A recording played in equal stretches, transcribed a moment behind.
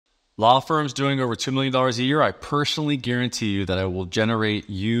Law firms doing over $2 million a year, I personally guarantee you that I will generate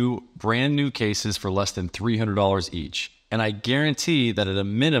you brand new cases for less than $300 each. And I guarantee that at a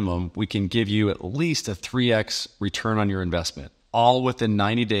minimum, we can give you at least a 3x return on your investment, all within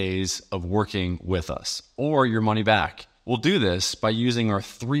 90 days of working with us, or your money back. We'll do this by using our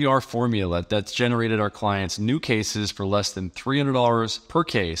 3R formula that's generated our clients new cases for less than $300 per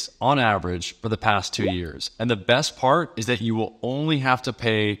case on average for the past 2 years. And the best part is that you will only have to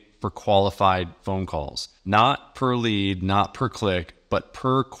pay for qualified phone calls, not per lead, not per click, but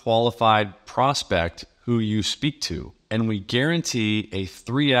per qualified prospect who you speak to. And we guarantee a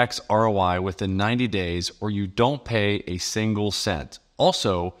 3x ROI within 90 days, or you don't pay a single cent.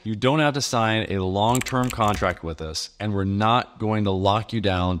 Also, you don't have to sign a long-term contract with us, and we're not going to lock you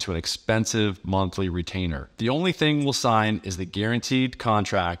down to an expensive monthly retainer. The only thing we'll sign is the guaranteed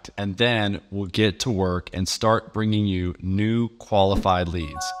contract, and then we'll get to work and start bringing you new qualified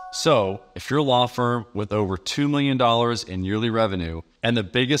leads. So, if you're a law firm with over $2 million in yearly revenue, and the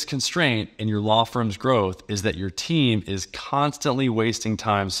biggest constraint in your law firm's growth is that your team is constantly wasting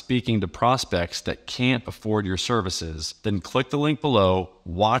time speaking to prospects that can't afford your services, then click the link below,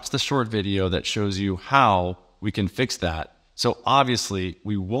 watch the short video that shows you how we can fix that. So obviously,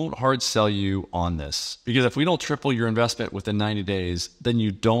 we won't hard sell you on this, because if we don't triple your investment within 90 days, then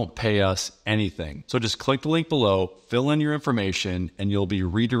you don't pay us anything. So just click the link below, fill in your information, and you'll be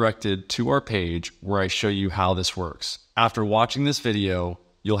redirected to our page where I show you how this works. After watching this video,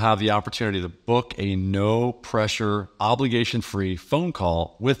 you'll have the opportunity to book a no pressure, obligation-free phone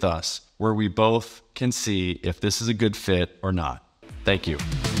call with us where we both can see if this is a good fit or not. Thank you.